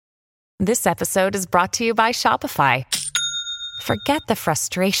This episode is brought to you by Shopify. Forget the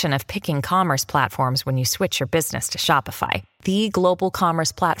frustration of picking commerce platforms when you switch your business to Shopify, the global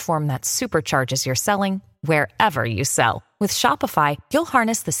commerce platform that supercharges your selling wherever you sell. With Shopify, you'll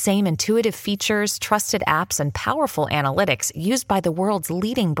harness the same intuitive features, trusted apps, and powerful analytics used by the world's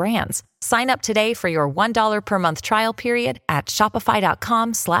leading brands. Sign up today for your $1 per month trial period at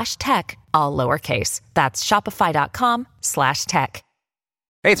shopify.com/tech, all lowercase. That's shopify.com/tech.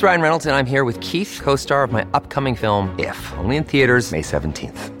 Hey, it's Ryan Reynolds, and I'm here with Keith, co-star of my upcoming film, If, only in theaters May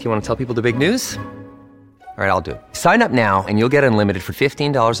 17th. Do you want to tell people the big news? All right, I'll do it. Sign up now and you'll get unlimited for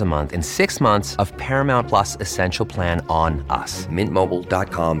 $15 a month and 6 months of Paramount Plus Essential Plan on us.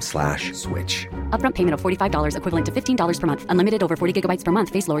 MintMobile.com/switch. Upfront payment of $45 equivalent to $15 per month. Unlimited over 40 gigabytes per month.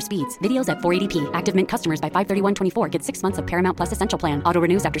 Face lower speeds. Videos at 480p. Active Mint customers by 531.24 get 6 months of Paramount Plus Essential Plan. Auto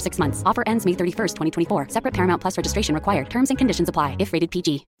renews after 6 months. Offer ends May 31st, 2024. Separate Paramount Plus registration required. Terms and conditions apply if rated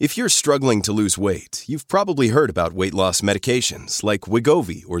PG. If you're struggling to lose weight, you've probably heard about weight loss medications like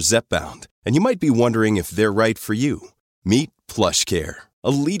Wegovy or Zepbound, and you might be wondering if they're right for you. Meet PlushCare, a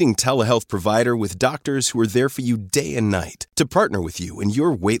leading telehealth provider with doctors who are there for you day and night to partner with you in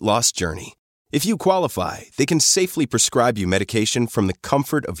your weight loss journey. If you qualify, they can safely prescribe you medication from the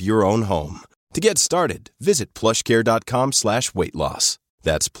comfort of your own home. To get started, visit plushcare.com/weightloss.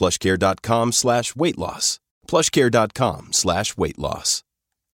 That's plushcare.com/weightloss. plushcare.com/weightloss.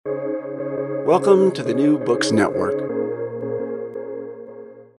 Welcome to the New Books Network.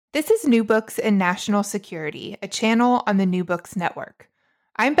 This is New Books in National Security, a channel on the New Books Network.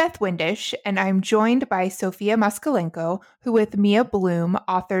 I'm Beth Windisch, and I'm joined by Sofia Moskalenko, who with Mia Bloom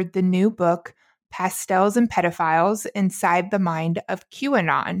authored the new book, Pastels and Pedophiles Inside the Mind of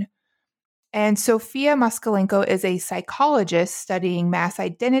QAnon. And Sofia Moskalenko is a psychologist studying mass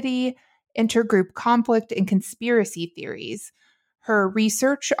identity, intergroup conflict, and conspiracy theories. Her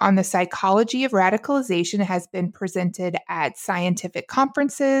research on the psychology of radicalization has been presented at scientific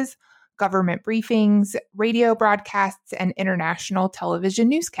conferences, government briefings, radio broadcasts, and international television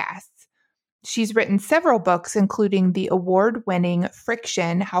newscasts. She's written several books, including the award-winning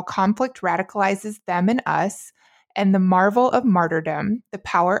Friction: How Conflict Radicalizes Them and Us, and The Marvel of Martyrdom: The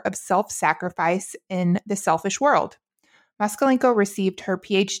Power of Self-Sacrifice in the Selfish World. Moskalenko received her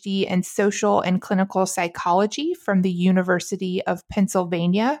PhD in social and clinical psychology from the University of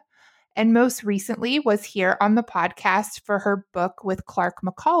Pennsylvania, and most recently was here on the podcast for her book with Clark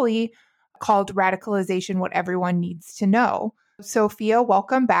McCauley called Radicalization: What Everyone Needs to Know. Sofia,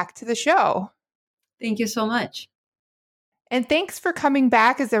 welcome back to the show. Thank you so much. And thanks for coming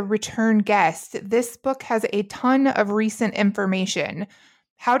back as a return guest. This book has a ton of recent information.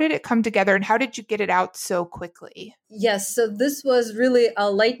 How did it come together and how did you get it out so quickly? Yes, so this was really a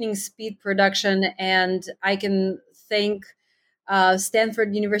lightning speed production, and I can thank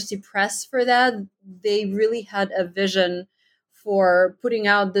Stanford University Press for that. They really had a vision for putting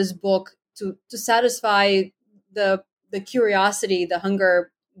out this book to satisfy the curiosity, the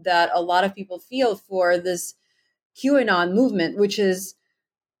hunger that a lot of people feel for this QAnon movement, which is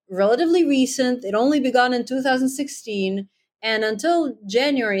relatively recent. It only began in 2016. And until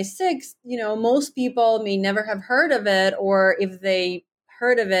January 6th, most people may never have heard of it, or if they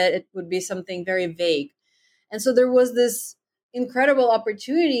heard of it, it would be something very vague. And so there was this incredible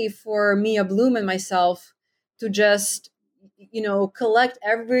opportunity for Mia Bloom and myself to just, collect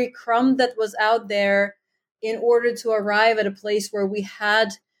every crumb that was out there in order to arrive at a place where we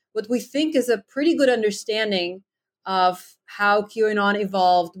had what we think is a pretty good understanding of how QAnon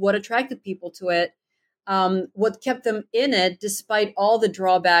evolved, what attracted people to it, what kept them in it, despite all the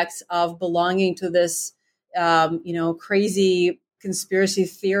drawbacks of belonging to this, crazy conspiracy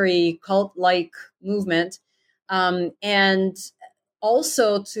theory cult-like movement, and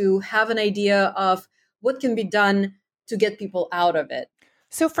also to have an idea of what can be done to get people out of it.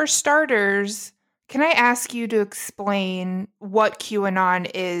 So for starters, can I ask you to explain what QAnon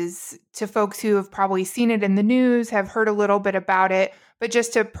is to folks who have probably seen it in the news, have heard a little bit about it, but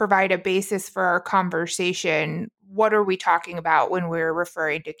just to provide a basis for our conversation, what are we talking about when we're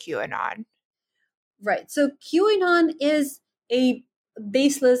referring to QAnon? Right. So QAnon is a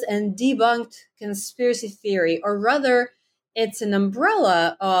baseless and debunked conspiracy theory, or rather, it's an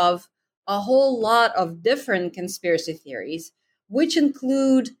umbrella of a whole lot of different conspiracy theories, which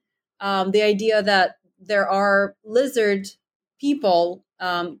include the idea that there are lizard people,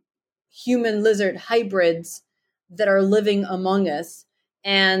 human-lizard hybrids that are living among us,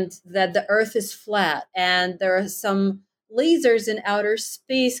 and that the Earth is flat, and there are some lasers in outer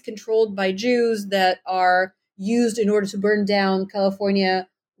space controlled by Jews that are used in order to burn down California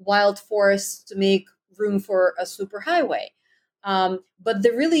wild forests to make room for a superhighway. But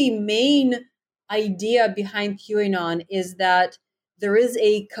the really main idea behind QAnon is that there is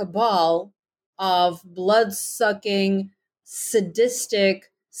a cabal of blood-sucking,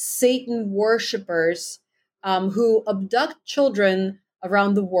 sadistic Satan worshippers who abduct children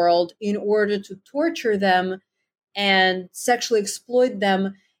around the world in order to torture them and sexually exploit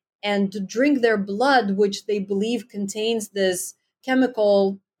them and to drink their blood, which they believe contains this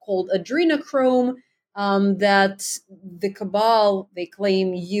chemical called adrenochrome that the cabal, they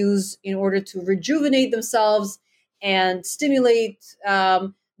claim, use in order to rejuvenate themselves and stimulate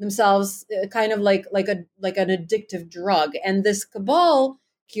themselves, kind of like an addictive drug. And this cabal,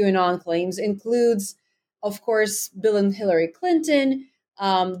 QAnon claims, includes, of course, Bill and Hillary Clinton,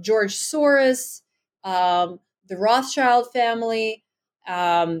 George Soros, the Rothschild family,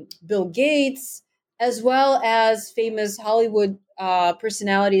 Bill Gates, as well as famous Hollywood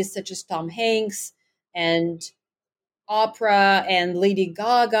personalities such as Tom Hanks and Oprah and Lady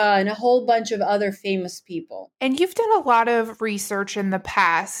Gaga and a whole bunch of other famous people. And you've done a lot of research in the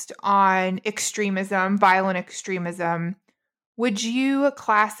past on extremism, violent extremism. Would you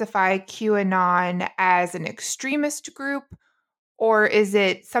classify QAnon as an extremist group, or is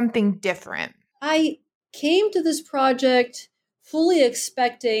it something different? I came to this project fully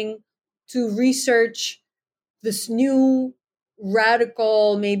expecting to research this new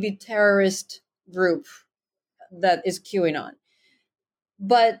radical, maybe terrorist group that is QAnon.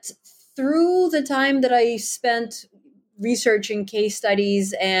 But through the time that I spent researching case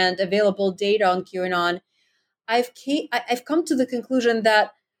studies and available data on QAnon, I've come to the conclusion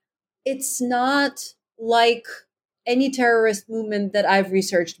that it's not like any terrorist movement that I've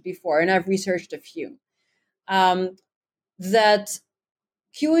researched before, and I've researched a few. That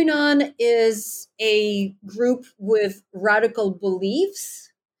QAnon is a group with radical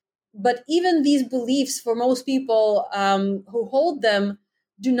beliefs, but even these beliefs, for most people who hold them,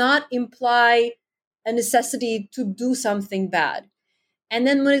 do not imply a necessity to do something bad. And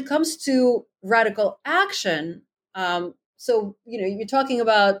then when it comes to radical action, so you're talking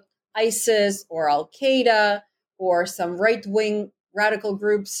about ISIS or Al Qaeda or some right-wing radical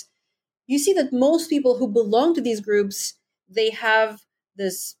groups, you see that most people who belong to these groups, they have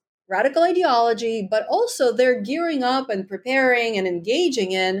this radical ideology, but also they're gearing up and preparing and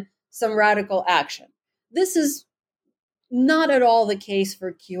engaging in some radical action. This is not at all the case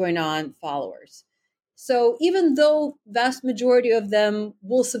for QAnon followers. So even though vast majority of them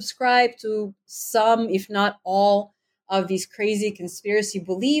will subscribe to some, if not all, of these crazy conspiracy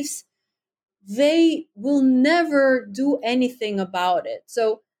beliefs, they will never do anything about it.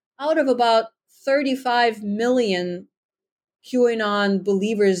 So out of about 35 million QAnon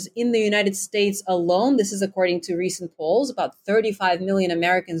believers in the United States alone, this is according to recent polls, about 35 million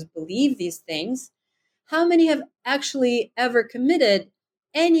Americans believe these things. How many have actually ever committed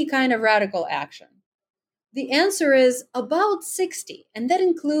any kind of radical action? The answer is about 60, and that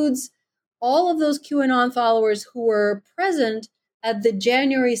includes all of those QAnon followers who were present at the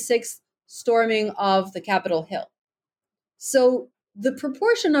January 6th storming of the Capitol Hill. So the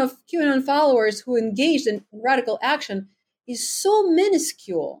proportion of QAnon followers who engaged in radical action is so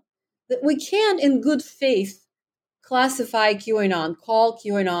minuscule that we can't, in good faith, classify QAnon, call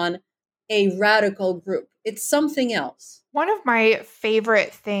QAnon a radical group. It's something else. One of my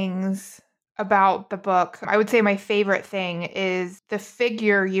favorite things about the book, I would say my favorite thing, is the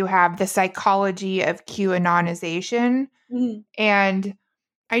figure you have, the psychology of QAnonization. Mm-hmm. And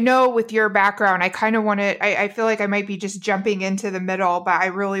I know with your background, I kind of wanted, I feel like I might be just jumping into the middle, but I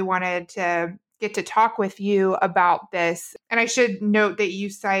really wanted to get to talk with you about this. And I should note that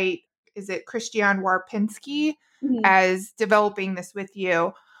you cite, is it Christian Warpinski, as developing this with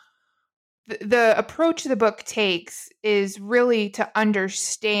you. The approach the book takes is really to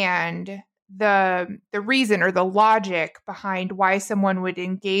understand the reason or the logic behind why someone would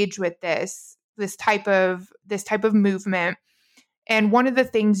engage with this type of movement. And one of the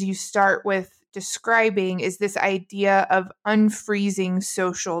things you start with describing is this idea of unfreezing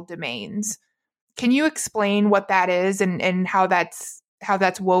social domains. Can you explain what that is and how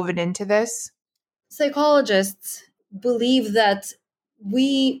that's woven into this? Psychologists believe that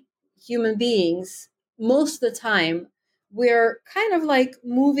we human beings, most of the time, we're kind of like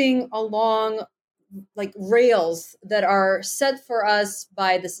moving along like rails that are set for us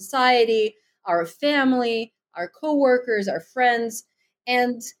by the society, our family, our coworkers, our friends.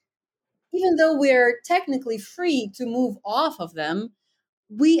 And even though we're technically free to move off of them,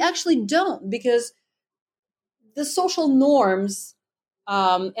 we actually don't, because the social norms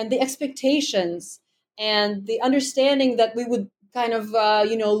and the expectations and the understanding that we would kind of,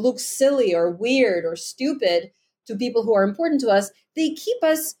 look silly or weird or stupid to people who are important to us, they keep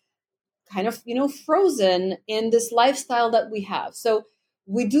us kind of, frozen in this lifestyle that we have. So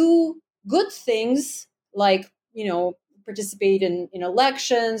we do good things like, participate in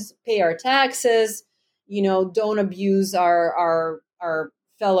elections, pay our taxes, don't abuse our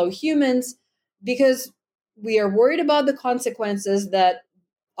fellow humans, because we are worried about the consequences that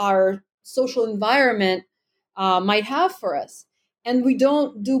our social environment might have for us. And we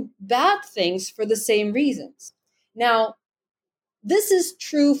don't do bad things for the same reasons. Now, this is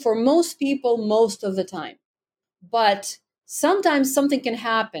true for most people most of the time, but sometimes something can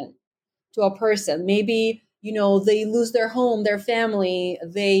happen to a person. Maybe, they lose their home, their family,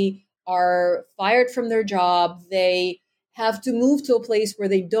 they are fired from their job, they have to move to a place where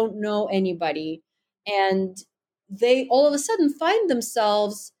they don't know anybody, and they all of a sudden find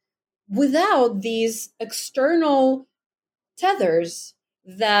themselves without these external tethers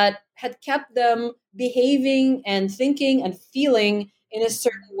that had kept them behaving and thinking and feeling in a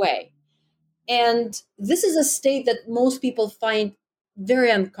certain way. And this is a state that most people find very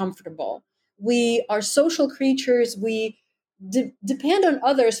uncomfortable. We are social creatures. We depend on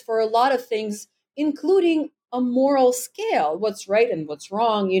others for a lot of things, including a moral scale, what's right and what's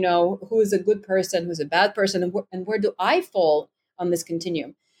wrong, who is a good person, who's a bad person, and where do I fall on this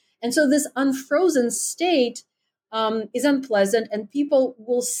continuum. And so this unfrozen state is unpleasant, and people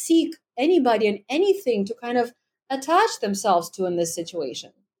will seek anybody and anything to kind of attach themselves to in this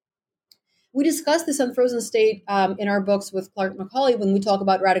situation. We discuss this unfrozen state in our books with Clark Macaulay when we talk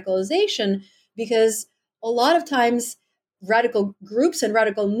about radicalization, because a lot of times radical groups and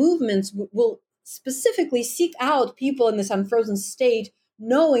radical movements will specifically seek out people in this unfrozen state,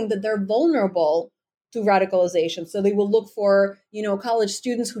 knowing that they're vulnerable to radicalization. So they will look for, college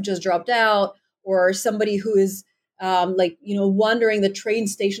students who just dropped out, or somebody who is wandering the train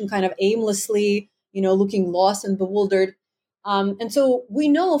station kind of aimlessly, looking lost and bewildered. And so we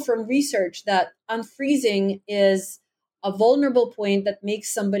know from research that unfreezing is a vulnerable point that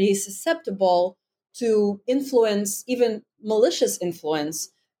makes somebody susceptible to influence, even malicious influence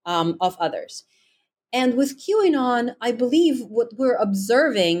of others. And with QAnon, I believe what we're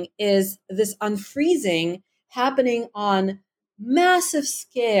observing is this unfreezing happening on massive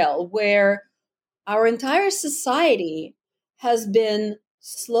scale, where our entire society has been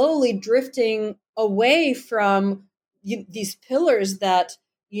slowly drifting away from these pillars that,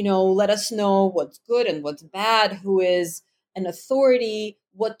 let us know what's good and what's bad, who is an authority,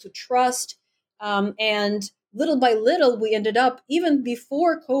 what to trust. And little by little, we ended up, even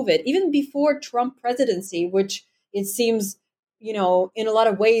before COVID, even before Trump presidency, which it seems, in a lot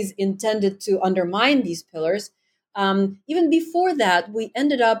of ways intended to undermine these pillars. Even before that, we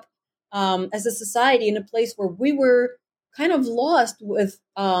ended up as a society in a place where we were kind of lost with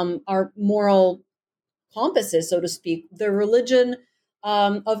our moral compasses, so to speak. The religions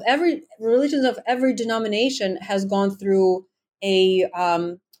of every denomination has gone through a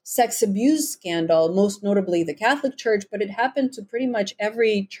sex abuse scandal, most notably the Catholic Church, but it happened to pretty much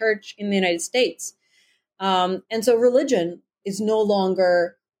every church in the United States. And so religion is no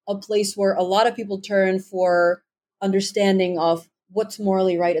longer a place where a lot of people turn for understanding of what's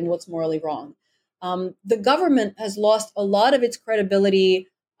morally right and what's morally wrong. The government has lost a lot of its credibility.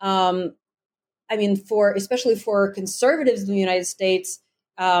 Especially for conservatives in the United States,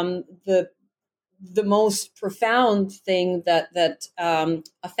 the most profound thing that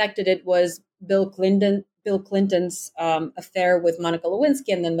affected it was Bill Clinton's affair with Monica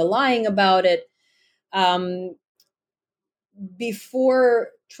Lewinsky, and then the lying about it. Before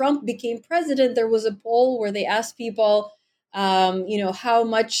Trump became president, there was a poll where they asked people, how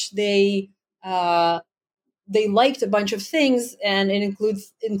much they liked a bunch of things, and it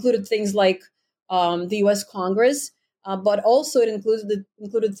included things like the U.S. Congress, but also it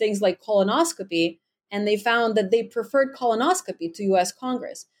included things like colonoscopy, and they found that they preferred colonoscopy to U.S.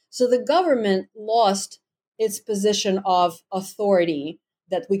 Congress. So the government lost its position of authority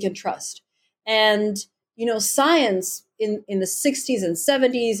that we can trust. And, science in the 60s and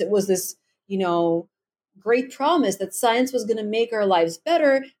 70s, it was this, great promise that science was going to make our lives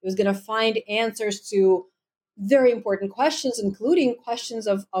better. It was going to find answers to very important questions, including questions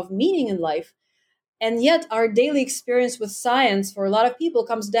of meaning in life. And yet our daily experience with science for a lot of people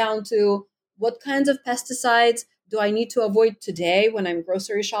comes down to what kinds of pesticides do I need to avoid today when I'm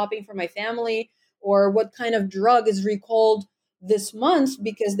grocery shopping for my family, or what kind of drug is recalled this month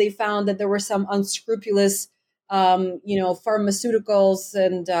because they found that there were some unscrupulous, pharmaceuticals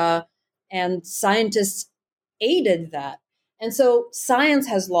and scientists aided that. And so science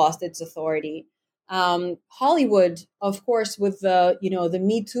has lost its authority. Hollywood, of course, with the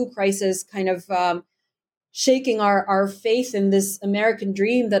Me Too crisis kind of shaking our faith in this American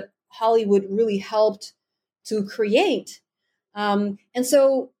dream that Hollywood really helped to create. And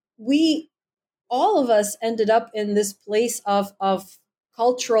so all of us ended up in this place of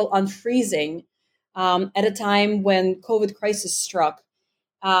cultural unfreezing at a time when COVID crisis struck,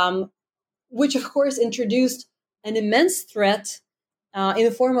 which of course introduced an immense threat in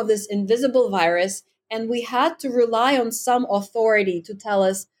the form of this invisible virus. And we had to rely on some authority to tell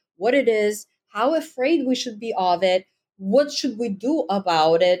us what it is, how afraid we should be of it, what should we do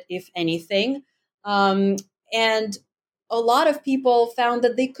about it, if anything. And a lot of people found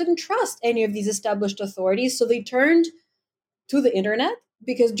that they couldn't trust any of these established authorities, so they turned to the internet,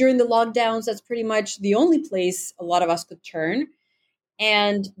 because during the lockdowns, that's pretty much the only place a lot of us could turn.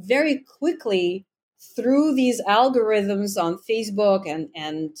 And very quickly, through these algorithms on Facebook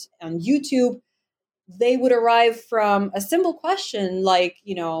and on YouTube, they would arrive from a simple question like,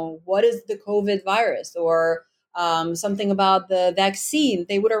 what is the COVID virus, or something about the vaccine.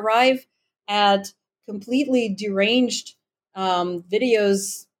 They would arrive at completely deranged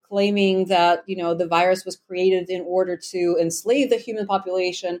videos claiming that, the virus was created in order to enslave the human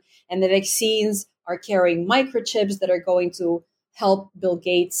population, and the vaccines are carrying microchips that are going to help Bill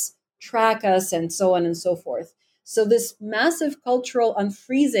Gates track us, and so on and so forth. So this massive cultural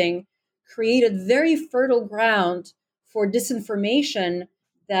unfreezing created very fertile ground for disinformation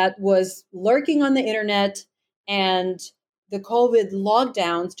that was lurking on the internet, and the COVID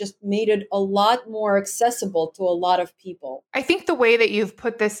lockdowns just made it a lot more accessible to a lot of people. I think the way that you've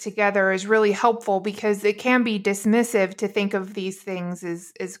put this together is really helpful, because it can be dismissive to think of these things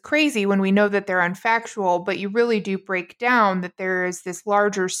as crazy when we know that they're unfactual, but you really do break down that there is this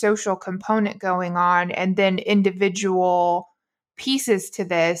larger social component going on, and then individual pieces to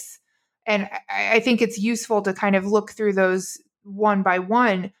this. And I think it's useful to kind of look through those one by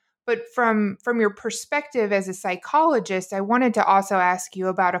one. But from your perspective as a psychologist, I wanted to also ask you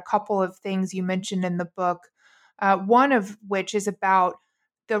about a couple of things you mentioned in the book, one of which is about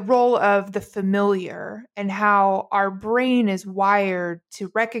the role of the familiar and how our brain is wired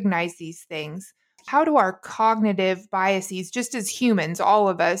to recognize these things. How do our cognitive biases, just as humans, all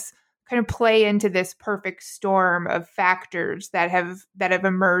of us, kind of play into this perfect storm of factors that have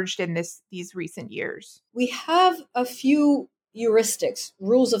emerged in these recent years? We have a few heuristics,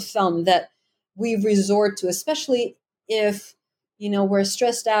 rules of thumb that we resort to, especially if, we're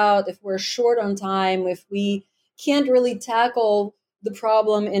stressed out, if we're short on time, if we can't really tackle the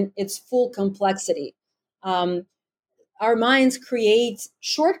problem in its full complexity. Our minds create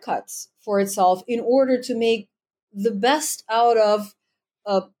shortcuts for itself in order to make the best out of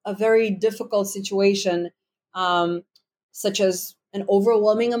a very difficult situation, such as an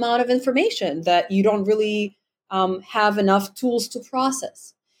overwhelming amount of information that you don't really have enough tools to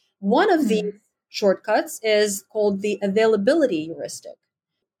process. One of these shortcuts is called the availability heuristic.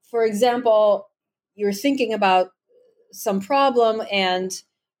 For example, you're thinking about some problem and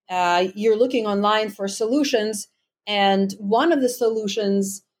you're looking online for solutions, and one of the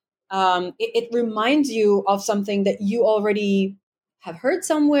solutions, it reminds you of something that you already have heard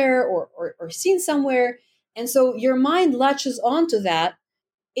somewhere or seen somewhere. And so your mind latches onto that.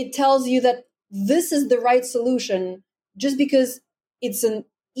 It tells you that this is the right solution just because it's an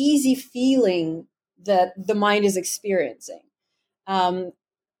easy feeling that the mind is experiencing. And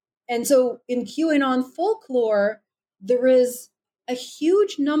so in QAnon folklore, there is a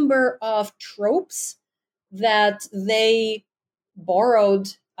huge number of tropes that they borrowed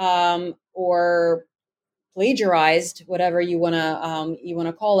or plagiarized, whatever you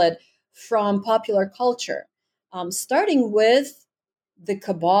wanna call it, from popular culture, starting with the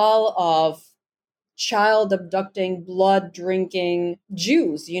cabal of child abducting, blood drinking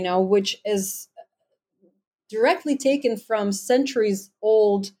Jews, which is directly taken from centuries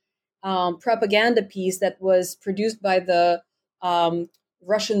old propaganda piece that was produced by the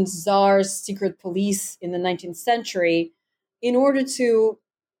Russian Tsar's secret police in the 19th century in order to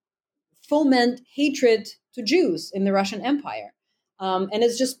foment hatred to Jews in the Russian Empire. And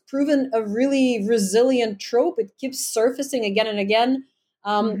it's just proven a really resilient trope. It keeps surfacing again and again.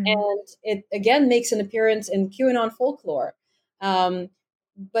 And it again makes an appearance in QAnon folklore.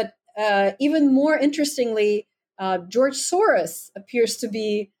 But even more interestingly, George Soros appears to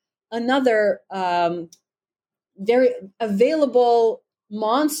be another very available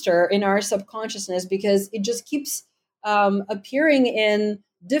monster in our subconsciousness, because it just keeps appearing in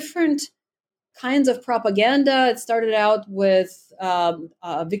different kinds of propaganda. It started out with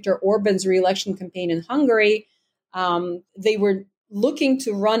Viktor Orban's re-election campaign in Hungary. They were looking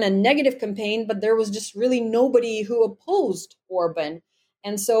to run a negative campaign, but there was just really nobody who opposed Orban.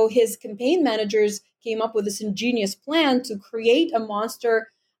 And so his campaign managers came up with this ingenious plan to create a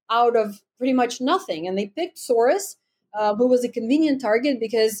monster out of pretty much nothing. And they picked Soros, who was a convenient target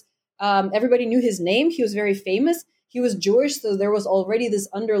because everybody knew his name. He was very famous. He was Jewish, so there was already this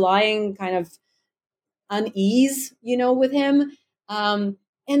underlying kind of unease, with him. And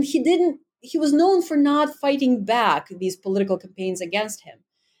he was known for not fighting back these political campaigns against him.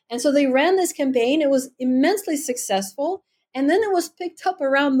 And so they ran this campaign. It was immensely successful. And then it was picked up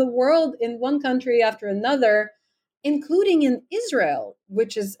around the world in one country after another, including in Israel,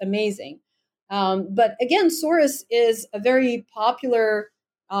 which is amazing. But again, Soros is a very popular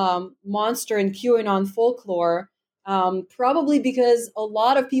monster in QAnon folklore, probably because a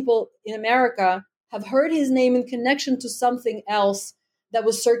lot of people in America have heard his name in connection to something else that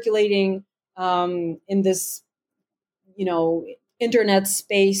was circulating in this, internet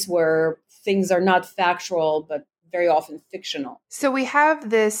space where things are not factual, but very often fictional. So we have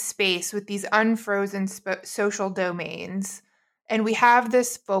this space with these unfrozen social domains, and we have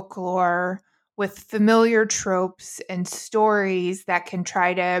this folklore with familiar tropes and stories that can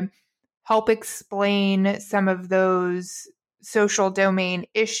try to help explain some of those social domain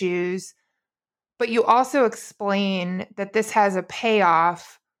issues. But you also explain that this has a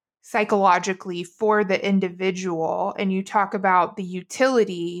payoff psychologically for the individual, and you talk about the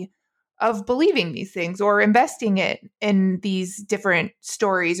utility of believing these things or investing it in these different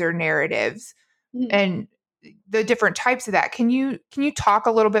stories or narratives and the different types of that. Can you talk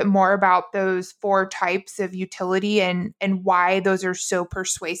a little bit more about those 4 types of utility and why those are so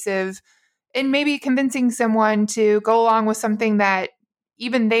persuasive and maybe convincing someone to go along with something that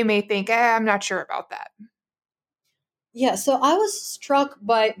even they may think, I'm not sure about that? Yeah, so I was struck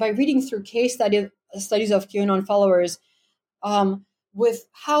by reading through case studies of QAnon followers with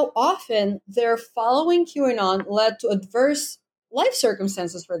how often their following QAnon led to adverse life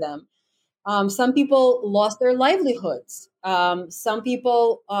circumstances for them. Some people lost their livelihoods. Some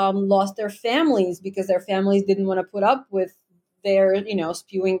people lost their families because their families didn't want to put up with their,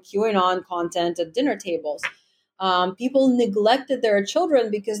 spewing QAnon content at dinner tables. People neglected their children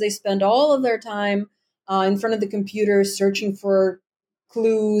because they spent all of their time in front of the computer searching for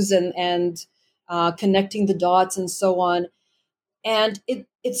clues and connecting the dots and so on. And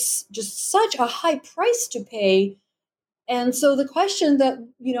it's just such a high price to pay. And so the question that,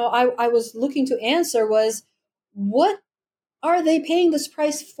 I was looking to answer was, what are they paying this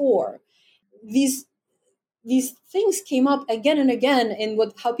price for? These things came up again and again in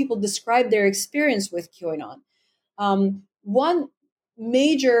how people describe their experience with QAnon. One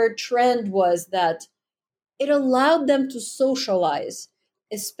major trend was that it allowed them to socialize,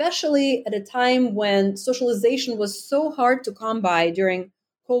 especially at a time when socialization was so hard to come by during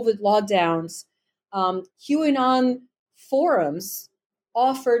COVID lockdowns. QAnon forums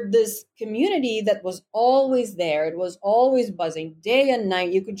offered this community that was always there. It was always buzzing day and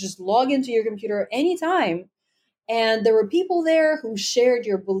night. You could just log into your computer anytime. And there were people there who shared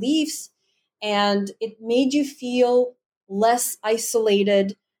your beliefs, and it made you feel less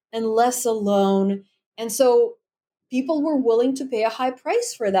isolated and less alone. And so people were willing to pay a high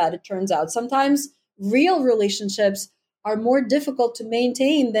price for that, it turns out. Sometimes real relationships are more difficult to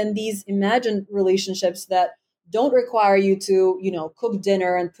maintain than these imagined relationships that don't require you to, cook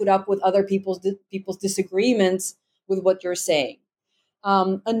dinner and put up with other people's disagreements with what you're saying.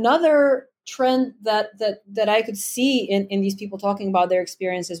 Another trend that I could see in these people talking about their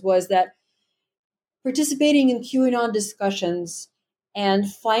experiences was that participating in QAnon discussions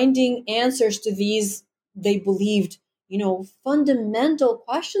and finding answers to these, they believed, fundamental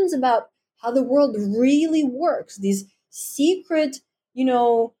questions about how the world really works, these secret,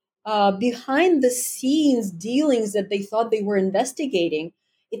 behind the scenes dealings that they thought they were investigating,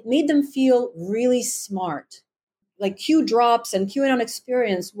 it made them feel really smart. Like Q Drops and QAnon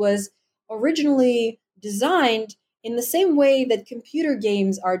Experience was originally designed in the same way that computer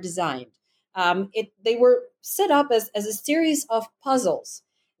games are designed. They were set up as a series of puzzles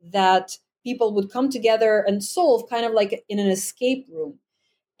that people would come together and solve, kind of like in an escape room.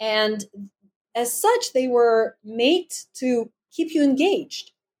 And as such, they were made to keep you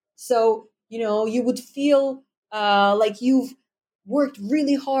engaged. So, you would feel like you've worked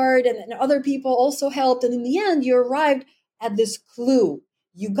really hard and other people also helped. And in the end, you arrived at this clue.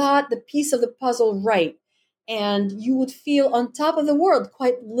 You got the piece of the puzzle right. And you would feel on top of the world,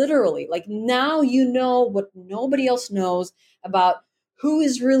 quite literally. Like now you know what nobody else knows about who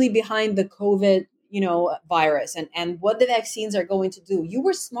is really behind the COVID, virus and what the vaccines are going to do. You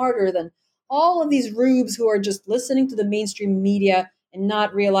were smarter than all of these rubes who are just listening to the mainstream media and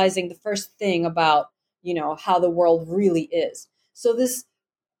not realizing the first thing about, how the world really is. So this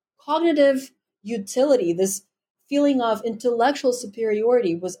cognitive utility, this feeling of intellectual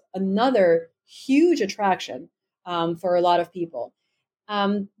superiority was another huge attraction for a lot of people.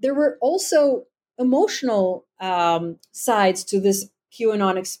 There were also emotional sides to this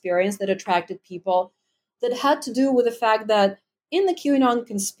QAnon experience that attracted people, that had to do with the fact that in the QAnon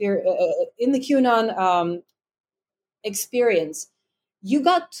experience, you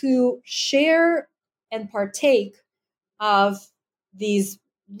got to share and partake of these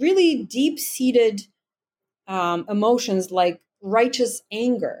really deep-seated emotions like righteous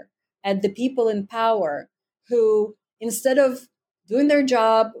anger at the people in power who, instead of doing their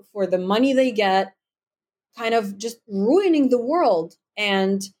job for the money they get, kind of just ruining the world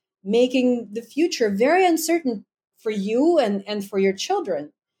and making the future very uncertain for you and for your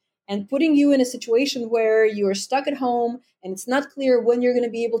children, and putting you in a situation where you are stuck at home and it's not clear when you're going to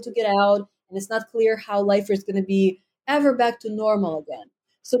be able to get out, and it's not clear how life is going to be ever back to normal again.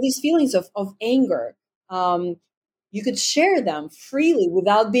 So these feelings of anger, you could share them freely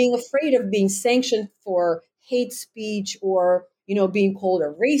without being afraid of being sanctioned for hate speech, or, being called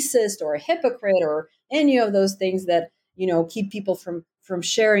a racist or a hypocrite or any of those things that, keep people from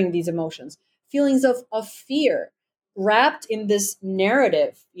sharing these emotions. Feelings of fear wrapped in this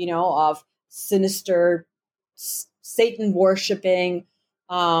narrative, of sinister Satan worshiping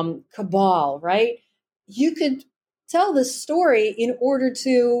cabal, right? You could tell this story in order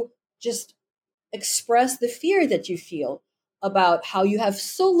to just express the fear that you feel about how you have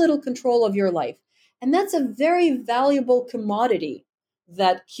so little control of your life. And that's a very valuable commodity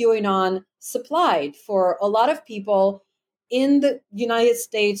that QAnon supplied for a lot of people in the United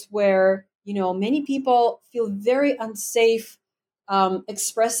States, where, many people feel very unsafe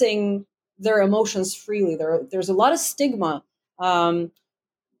expressing their emotions freely. There's a lot of stigma,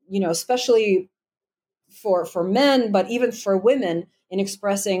 especially for men, but even for women, in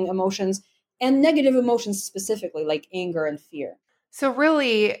expressing emotions, and negative emotions specifically, like anger and fear. So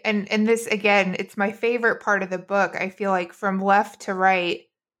really, and this, again, it's my favorite part of the book. I feel like from left to right,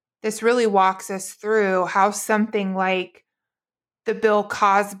 this really walks us through how something like the Bill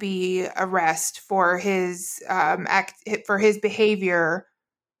Cosby arrest for his for his behavior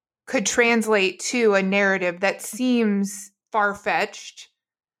could translate to a narrative that seems far-fetched,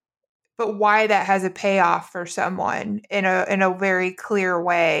 but why that has a payoff for someone in a very clear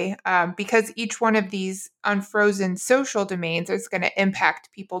way, because each one of these unfrozen social domains is going to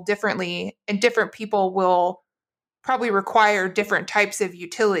impact people differently, and different people will probably require different types of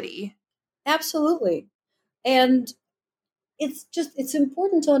utility. Absolutely. And it's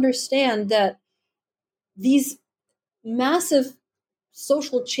important to understand that these massive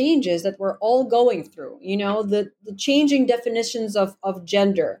social changes that we're all going through, the changing definitions of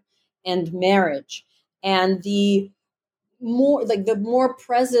gender and marriage, and the more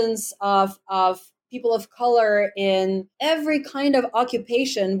presence of people of color in every kind of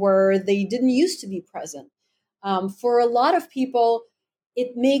occupation where they didn't used to be present. For a lot of people,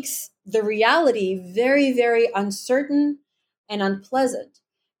 it makes the reality very, very uncertain and unpleasant.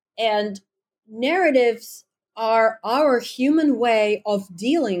 And narratives are our human way of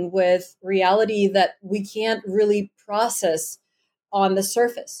dealing with reality that we can't really process on the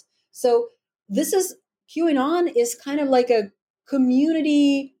surface. So QAnon is kind of like a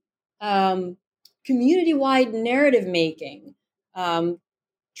community, community-wide narrative making,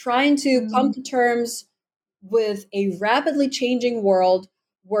 trying to come to terms with a rapidly changing world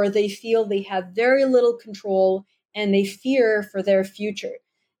where they feel they have very little control and they fear for their future.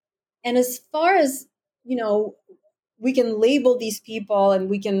 And as far as, we can label these people, and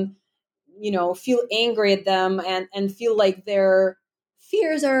we can, feel angry at them, and feel like their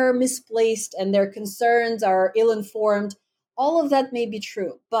fears are misplaced and their concerns are ill-informed. All of that may be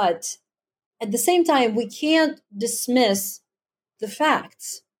true. But at the same time, we can't dismiss the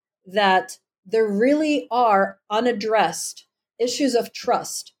facts that there really are unaddressed issues of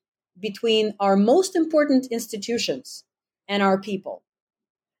trust between our most important institutions and our people.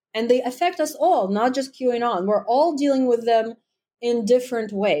 And they affect us all, not just QAnon. We're all dealing with them in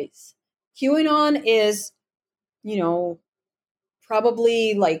different ways. QAnon is,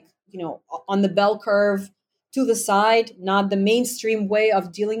 probably on the bell curve to the side, not the mainstream way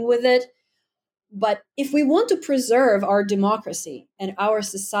of dealing with it. But if we want to preserve our democracy and our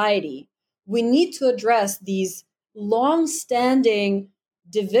society, we need to address these long-standing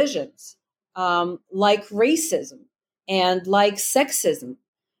divisions, like racism and like sexism,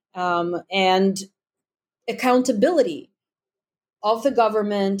 and accountability of the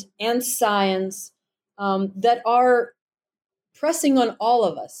government and science, that are pressing on all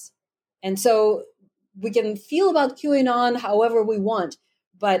of us. And so we can feel about QAnon however we want,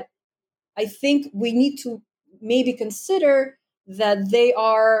 but I think we need to maybe consider that they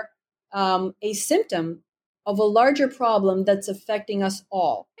are a symptom of a larger problem that's affecting us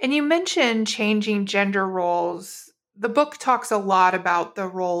all. And you mentioned changing gender roles. The book talks a lot about the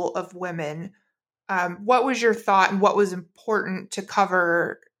role of women. What was your thought and what was important to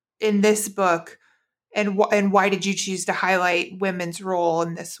cover in this book? And why did you choose to highlight women's role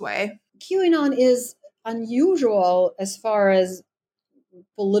in this way? QAnon is unusual as far as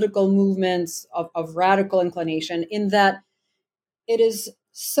political movements of radical inclination in that it is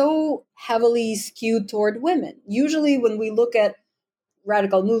so heavily skewed toward women. Usually when we look at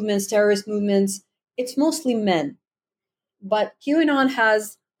radical movements, terrorist movements, it's mostly men. But QAnon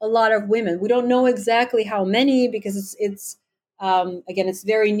has a lot of women. We don't know exactly how many because it's again, it's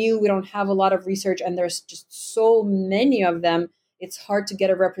very new. We don't have a lot of research, and there's just so many of them. It's hard to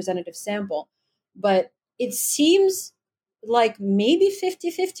get a representative sample. But it seems like maybe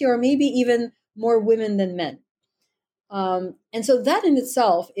 50-50 or maybe even more women than men. And so that in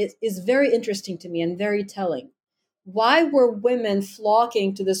itself is very interesting to me and very telling. Why were women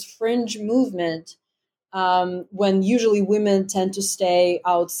flocking to this fringe movement when usually women tend to stay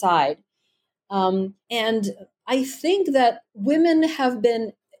outside? And I think that women have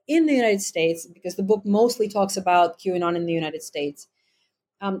been in the United States, because the book mostly talks about QAnon in the United States,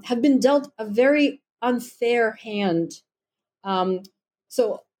 have been dealt a very unfair hand.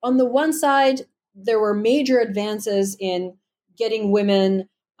 So on the one side, there were major advances in getting women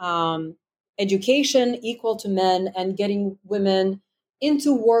education equal to men and getting women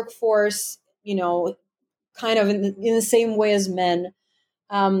into workforce, kind of in the same way as men.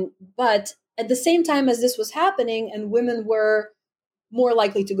 But at the same time as this was happening and women were more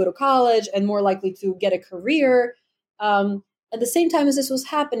likely to go to college and more likely to get a career, at the same time as this was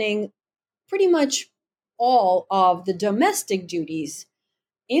happening, pretty much all of the domestic duties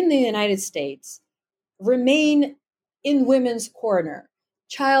in the United States remain in women's corner.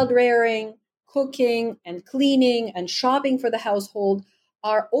 Child rearing, cooking, and cleaning, and shopping for the household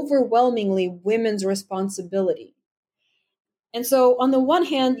are overwhelmingly women's responsibility. And so on the one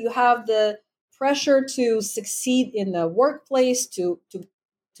hand, you have the pressure to succeed in the workplace, to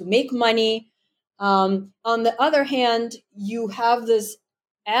make money. On the other hand, you have this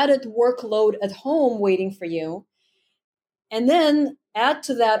added workload at home waiting for you. And then add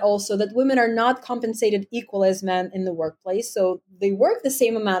to that also that women are not compensated equal as men in the workplace. So they work the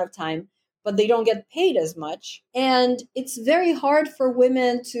same amount of time, but they don't get paid as much. And it's very hard for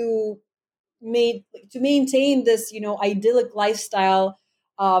women to maintain this, idyllic lifestyle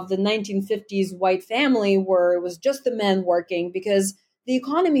of the 1950s white family where it was just the men working, because the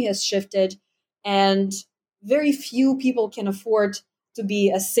economy has shifted and very few people can afford to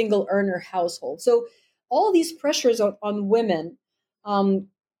be a single earner household. So all these pressures on women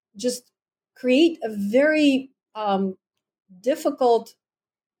just create a very difficult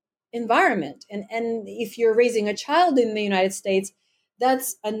environment. And if you're raising a child in the United States,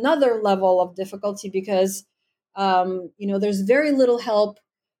 that's another level of difficulty because, there's very little help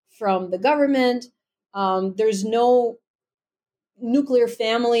from the government. There's no nuclear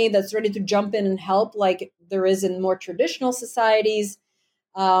family that's ready to jump in and help like there is in more traditional societies.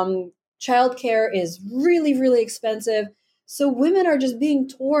 Childcare is really, really expensive. So women are just being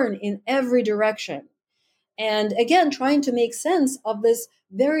torn in every direction. And again, trying to make sense of this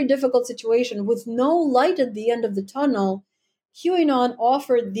very difficult situation with no light at the end of the tunnel, QAnon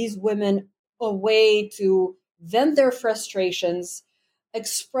offered these women a way to vent their frustrations,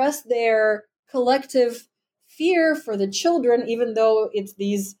 express their collective fear for the children, even though it's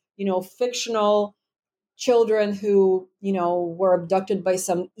these, fictional children who, were abducted by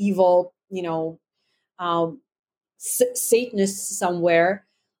some evil, Satanist somewhere.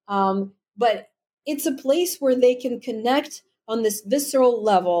 But it's a place where they can connect on this visceral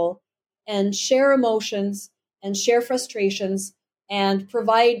level and share emotions and share frustrations and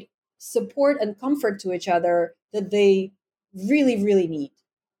provide support and comfort to each other that they really, really need.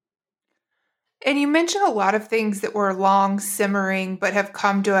 And you mentioned a lot of things that were long simmering but have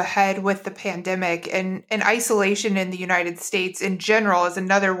come to a head with the pandemic, and isolation in the United States in general is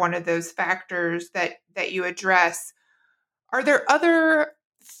another one of those factors that you address. Are there other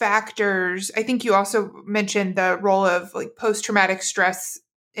factors? I think you also mentioned the role of like post-traumatic stress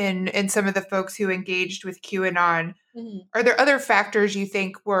in some of the folks who engaged with QAnon. Mm-hmm. Are there other factors you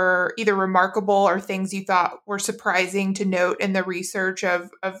think were either remarkable or things you thought were surprising to note in the research of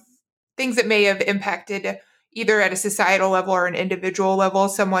things that may have impacted either at a societal level or an individual level,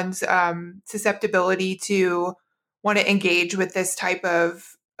 someone's susceptibility to want to engage with this type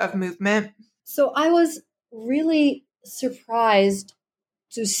of movement? So I was really surprised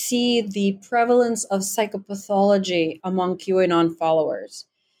to see the prevalence of psychopathology among QAnon followers.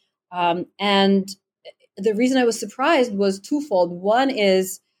 And the reason I was surprised was twofold. One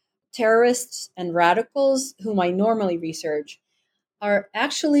is terrorists and radicals, whom I normally research, are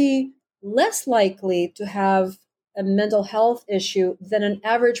actually less likely to have a mental health issue than an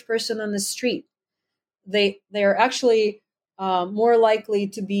average person on the street. They are actually more likely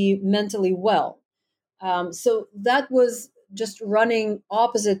to be mentally well. So that was just running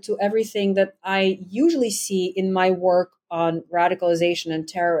opposite to everything that I usually see in my work on radicalization and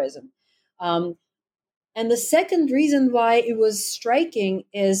terrorism. And the second reason why it was striking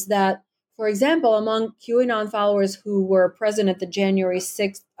is that, for example, among QAnon followers who were present at the January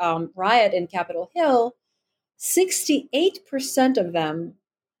 6th riot in Capitol Hill, 68% of them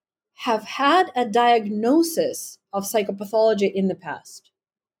have had a diagnosis of psychopathology in the past.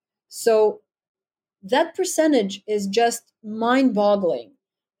 So that percentage is just mind-boggling.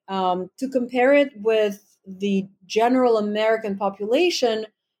 To compare it with the general American population,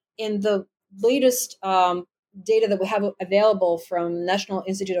 in the latest data that we have available from National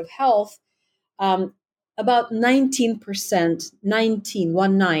Institute of Health, about 19%,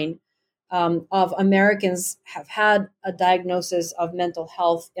 19, of Americans have had a diagnosis of mental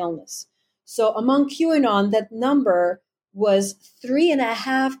health illness. So among QAnon, that number was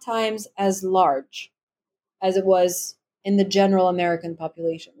 3.5 times as large as it was in the general American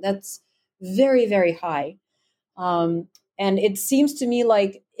population. That's very, very high. And it seems to me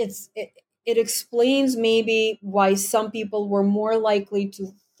like it explains maybe why some people were more likely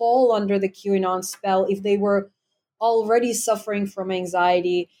to fall under the QAnon spell if they were already suffering from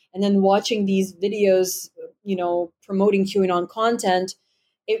anxiety, and then watching these videos, promoting QAnon content,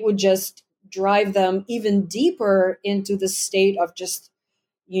 it would just drive them even deeper into the state of just,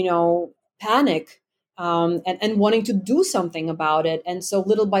 panic, and wanting to do something about it. And so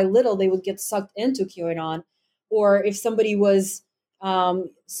little by little, they would get sucked into QAnon. Or if somebody was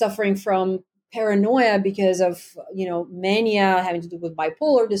suffering from paranoia because of, mania having to do with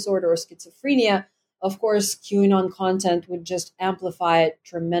bipolar disorder or schizophrenia, of course, QAnon content would just amplify it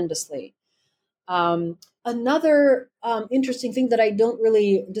tremendously. Another interesting thing that I don't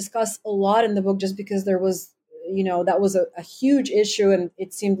really discuss a lot in the book, just because there was, that was a huge issue, and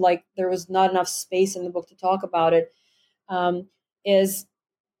it seemed like there was not enough space in the book to talk about it, is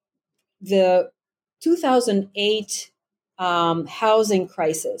the 2008 housing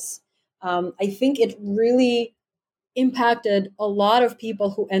crisis. I think it really impacted a lot of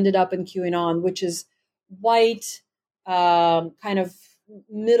people who ended up in QAnon, which is white, kind of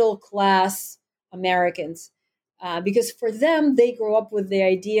middle class Americans. Because for them, they grow up with the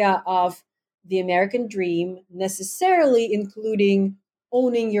idea of the American dream necessarily including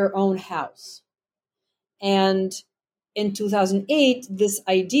owning your own house. And in 2008, this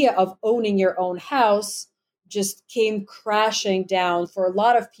idea of owning your own house just came crashing down for a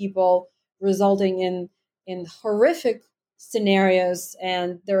lot of people, resulting in horrific scenarios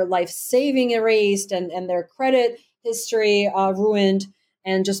and their life saving erased and their credit history ruined,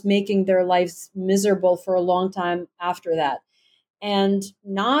 and just making their lives miserable for a long time after that. And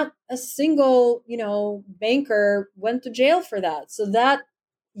not a single, banker went to jail for that. So that,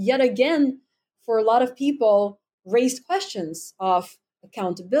 yet again, for a lot of people, raised questions of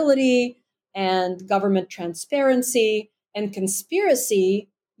accountability and government transparency and conspiracy,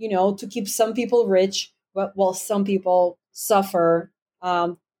 to keep some people rich while some people suffer,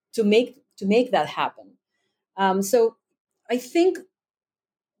 to make that happen. So I think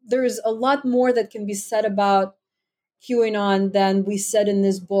there's a lot more that can be said about QAnon than we said in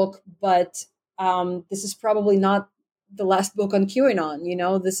this book, but this is probably not the last book on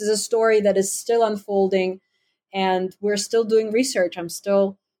QAnon. This is a story that is still unfolding, and we're still doing research. I'm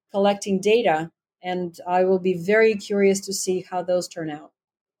still collecting data, and I will be very curious to see how those turn out.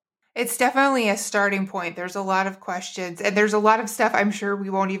 It's definitely a starting point. There's a lot of questions, and there's a lot of stuff I'm sure we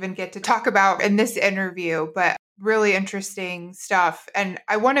won't even get to talk about in this interview, but really interesting stuff. And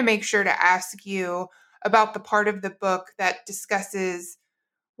I want to make sure to ask you about the part of the book that discusses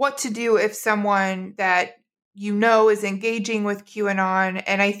what to do if someone that is engaging with QAnon.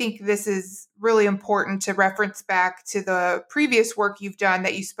 And I think this is really important to reference back to the previous work you've done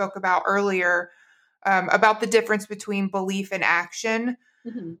that you spoke about earlier, about the difference between belief and action.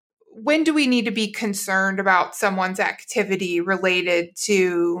 Mm-hmm. When do we need to be concerned about someone's activity related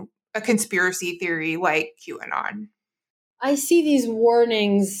to a conspiracy theory like QAnon? I see these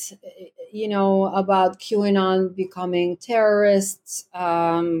warnings, about QAnon becoming terrorists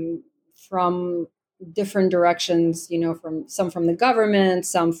from different directions, from the government,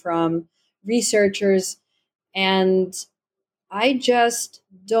 some from researchers. And I just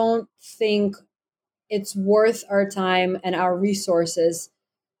don't think it's worth our time and our resources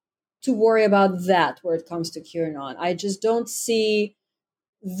to worry about that where it comes to QAnon. I just don't see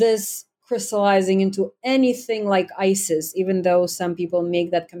this crystallizing into anything like ISIS, even though some people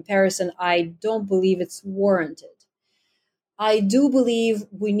make that comparison. I don't believe it's warranted. I do believe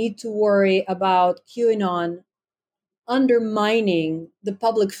we need to worry about QAnon undermining the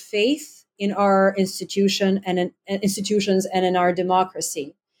public faith in our institutions and in our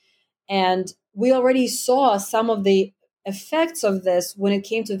democracy. And we already saw some of the effects of this when it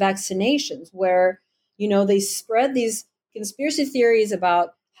came to vaccinations, where, they spread these conspiracy theories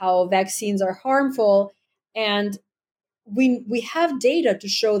about how vaccines are harmful. And we have data to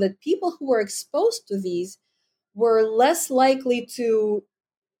show that people who were exposed to these were less likely to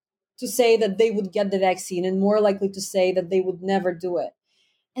say that they would get the vaccine and more likely to say that they would never do it.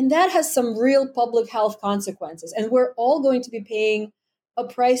 And that has some real public health consequences. And we're all going to be paying a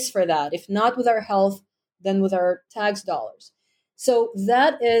price for that, if not with our health, then with our tax dollars. So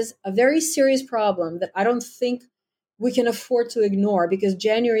that is a very serious problem that I don't think we can afford to ignore, because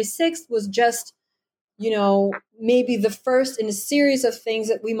January 6th was just, maybe the first in a series of things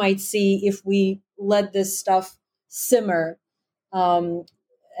that we might see if we let this stuff simmer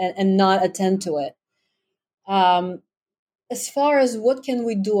and not attend to it. As far as what can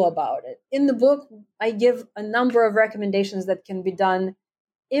we do about it, in the book, I give a number of recommendations that can be done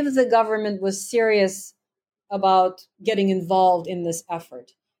if the government was serious about getting involved in this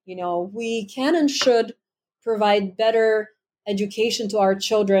effort. We can and should provide better education to our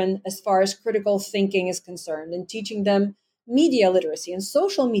children as far as critical thinking is concerned, and teaching them media literacy and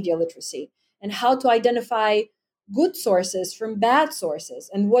social media literacy, and how to identify good sources from bad sources,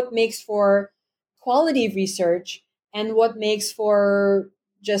 and what makes for quality research and what makes for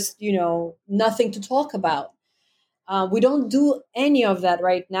just, nothing to talk about. We don't do any of that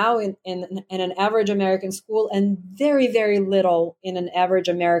right now in an average American school, and very, very little in an average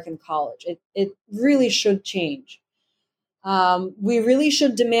American college. It really should change. We really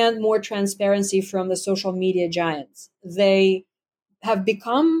should demand more transparency from the social media giants. They have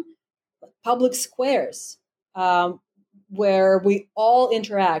become public squares where we all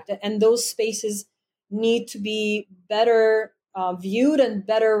interact, and those spaces need to be better viewed and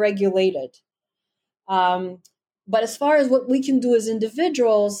better regulated. But as far as what we can do as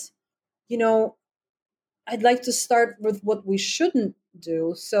individuals, I'd like to start with what we shouldn't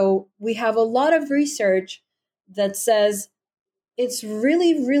do. So we have a lot of research that says it's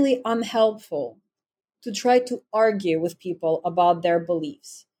really, really unhelpful to try to argue with people about their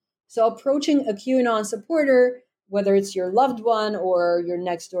beliefs. So approaching a QAnon supporter, whether it's your loved one or your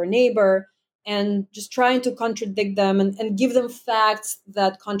next door neighbor, and just trying to contradict them and give them facts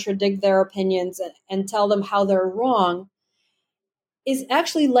that contradict their opinions and tell them how they're wrong, is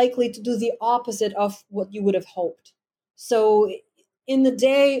actually likely to do the opposite of what you would have hoped. So in the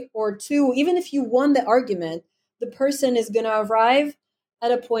day or two, even if you won the argument, the person is going to arrive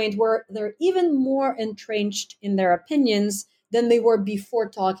at a point where they're even more entrenched in their opinions than they were before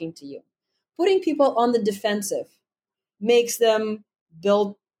talking to you. Putting people on the defensive makes them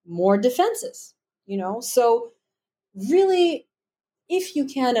build more defenses, So really, if you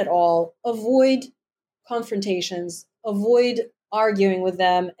can at all, avoid confrontations, avoid arguing with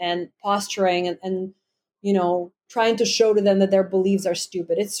them and posturing and trying to show to them that their beliefs are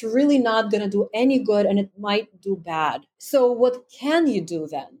stupid. It's really not going to do any good, and it might do bad. So what can you do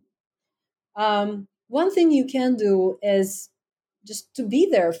then? One thing you can do is just to be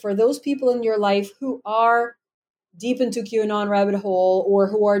there for those people in your life who are deep into QAnon rabbit hole, or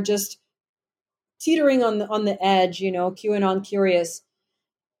who are just teetering on the edge, QAnon curious.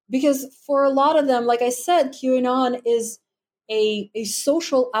 Because for a lot of them, like I said, QAnon is a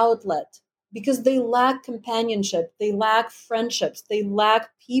social outlet, because they lack companionship, they lack friendships, they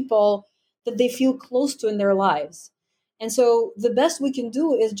lack people that they feel close to in their lives. And so the best we can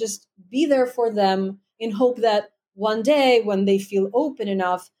do is just be there for them, in hope that one day when they feel open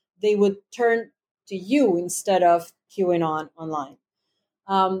enough, they would turn to you instead of QAnon online.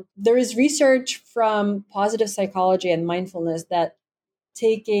 There is research from positive psychology and mindfulness that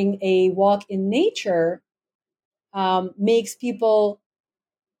taking a walk in nature makes people's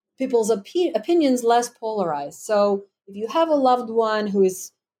opinions less polarized. So if you have a loved one who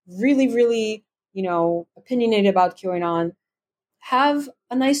is really, really, opinionated about QAnon, have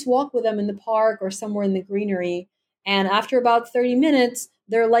a nice walk with them in the park or somewhere in the greenery. And after about 30 minutes,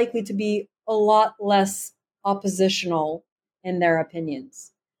 they're likely to be a lot less oppositional in their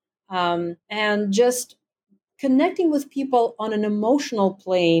opinions. And just connecting with people on an emotional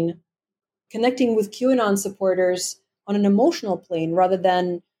plane, connecting with QAnon supporters on an emotional plane rather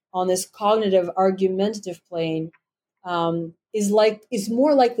than on this cognitive argumentative plane is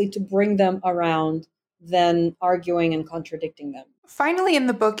more likely to bring them around than arguing and contradicting them. Finally, in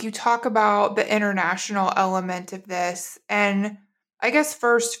the book, you talk about the international element of this. And I guess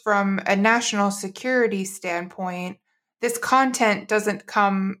first, from a national security standpoint, this content doesn't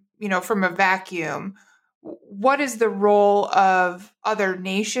come, from a vacuum. What is the role of other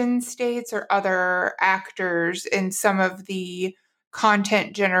nation states or other actors in some of the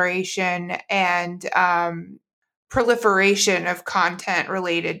content generation and proliferation of content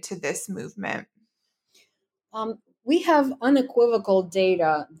related to this movement? We have unequivocal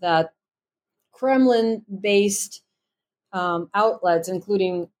data that Kremlin-based outlets,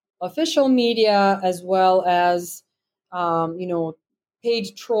 including official media as well as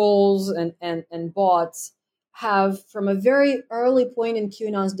paid trolls and bots, have from a very early point in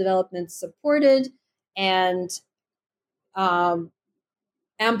QAnon's development supported and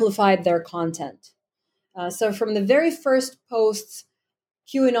amplified their content. So from the very first posts,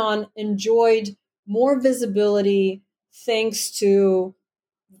 QAnon enjoyed more visibility thanks to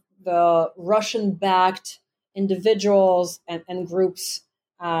the Russian-backed individuals and groups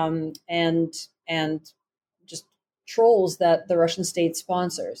and just trolls that the Russian state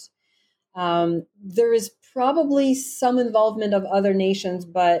sponsors. There is probably some involvement of other nations,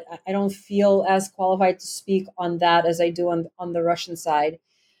 but I don't feel as qualified to speak on that as I do on the Russian side.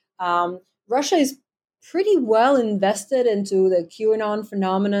 Russia is pretty well invested into the QAnon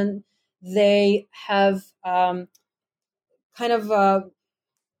phenomenon. They have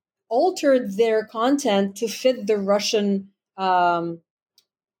altered their content to fit the Russian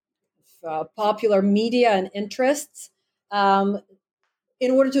popular media and interests in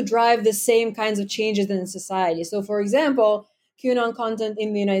order to drive the same kinds of changes in society. So, for example, QAnon content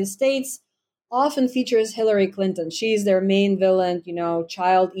in the United States often features Hillary Clinton. She's their main villain,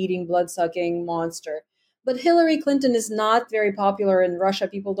 child-eating, blood-sucking monster. But Hillary Clinton is not very popular in Russia.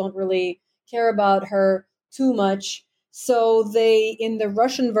 People don't really care about her too much. So they, in the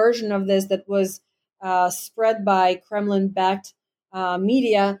Russian version of this that was spread by Kremlin-backed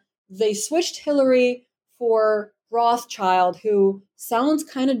media, they switched Hillary for Rothschild, who sounds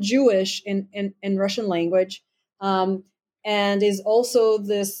kind of Jewish in Russian language, and is also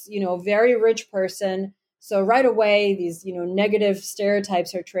this, very rich person. So right away, these, negative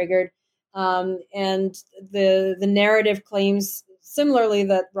stereotypes are triggered. And the narrative claims similarly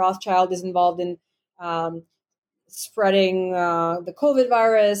that Rothschild is involved in spreading the COVID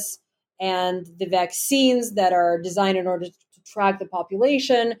virus and the vaccines that are designed in order to track the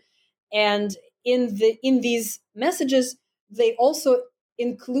population. And in these messages, they also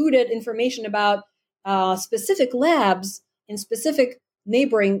included information about specific labs in specific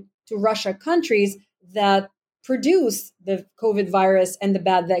neighboring to Russia countries that produce the COVID virus and the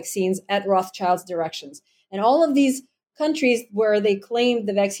bad vaccines at Rothschild's directions. And all of these countries where they claimed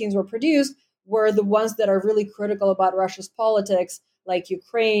the vaccines were produced were the ones that are really critical about Russia's politics, like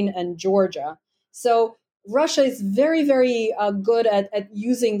Ukraine and Georgia. So Russia is very, very good at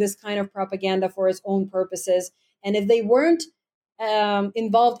using this kind of propaganda for its own purposes. And if they weren't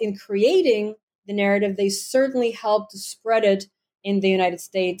involved in creating the narrative, they certainly helped to spread it in the United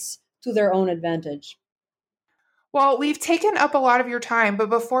States to their own advantage. Well, we've taken up a lot of your time, but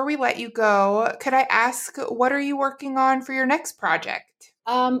before we let you go, could I ask, what are you working on for your next project?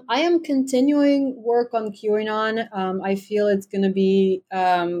 I am continuing work on QAnon. I feel it's going to be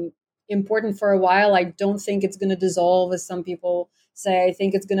important for a while. I don't think it's going to dissolve, as some people say. I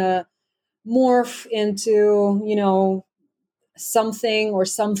think it's going to morph into, something or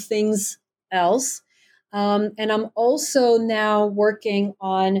some things else. And I'm also now working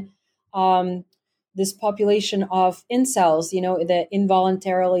on this population of incels, the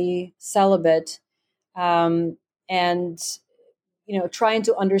involuntarily celibate, and trying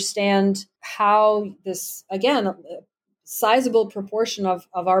to understand how this, again, a sizable proportion of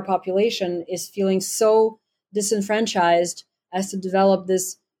our population is feeling so disenfranchised as to develop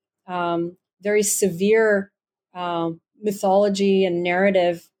this very severe mythology and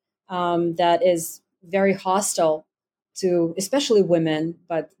narrative that is very hostile to especially women,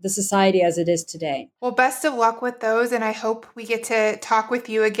 but the society as it is today. Well, best of luck with those, and I hope we get to talk with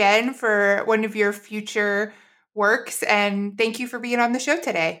you again for one of your future works, and thank you for being on the show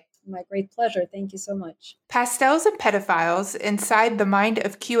today. My great pleasure. Thank you so much. Pastels and Pedophiles, Inside the Mind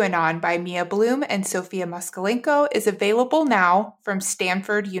of QAnon by Mia Bloom and Sofia Moskalenko is available now from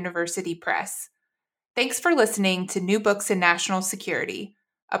Stanford University Press. Thanks for listening to New Books in National Security,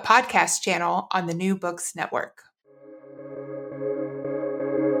 a podcast channel on the New Books Network.